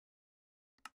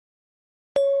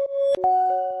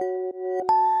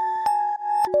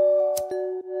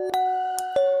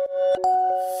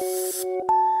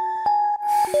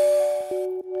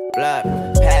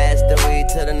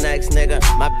next, nigga.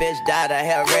 My bitch dyed her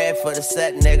hair red for the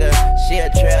set, nigga. She a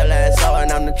trail asshole and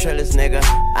I'm the trillest, nigga.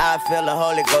 I feel the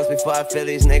Holy Ghost before I feel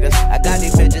these niggas. I got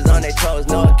these bitches on their toes,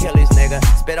 no Achilles, nigga.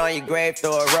 Spit on your grave,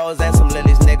 throw a rose and some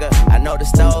lilies, nigga. I know the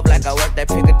stove like I work at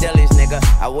Piccadilly's, nigga.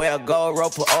 I wear a gold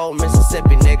rope for old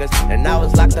Mississippi niggas. And I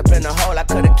was locked up in a hole, I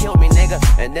could've killed me, nigga.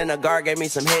 And then a guard gave me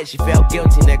some head, she felt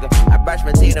guilty, nigga. I brushed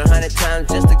my teeth 100 times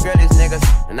just to grill these niggas.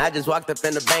 And I just walked up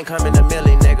in the bank humming a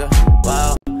milli, nigga.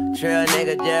 Wow. Trail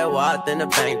nigga just walked in the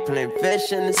bank, playing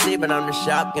fish in the sea, but I'm the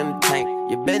shark in the tank.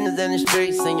 Your business in the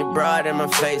streets and your broad in my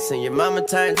face, and your mama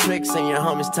turn tricks and your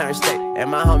homies turn steak,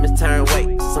 and my homies turn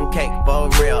weight. Some cake for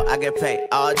real, I get paid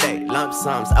all day. Lump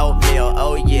sums, oatmeal,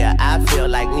 oh yeah, I feel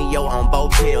like Neo on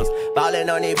both pills. Ballin'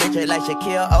 on these bitches like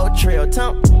Shaquille O'Trill.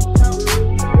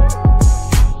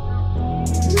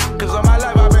 Cause all my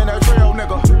life I've been a trail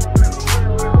nigga.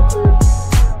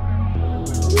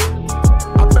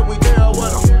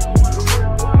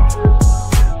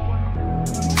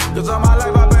 Cause all my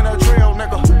life I've been a trail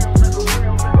nigga.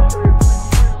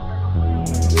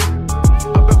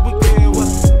 I bet we did what?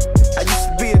 I used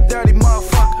to be a dirty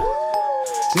motherfucker.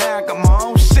 Now I got my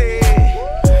own shit.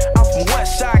 I'm from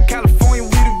Westside, California. We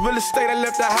the real estate. I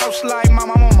left the house like my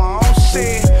mama on my own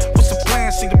shit. What's the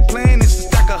plan? See the plan is to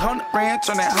stack 100 grand,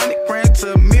 turn that 100 grand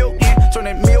to a million, turn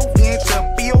that million to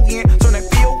a billion, turn that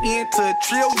billion to a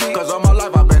trillion. Cause all my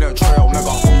life I've been a trail nigga.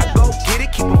 I go get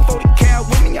it, keep a 40 cal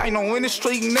with me. I ain't no in the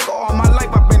street nigga. All my life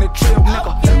I've been a trail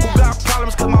nigga. Who got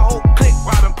problems cause my whole clique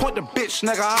robbing? Point the bitch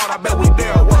nigga out, I bet we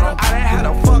there with him. I done had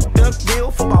a fucked up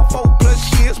deal for about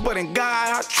 4+ years, but in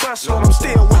God I trust when I'm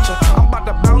still with ya. I'm about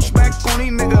to bounce back on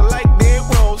these niggas like dead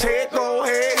rolls. Head goes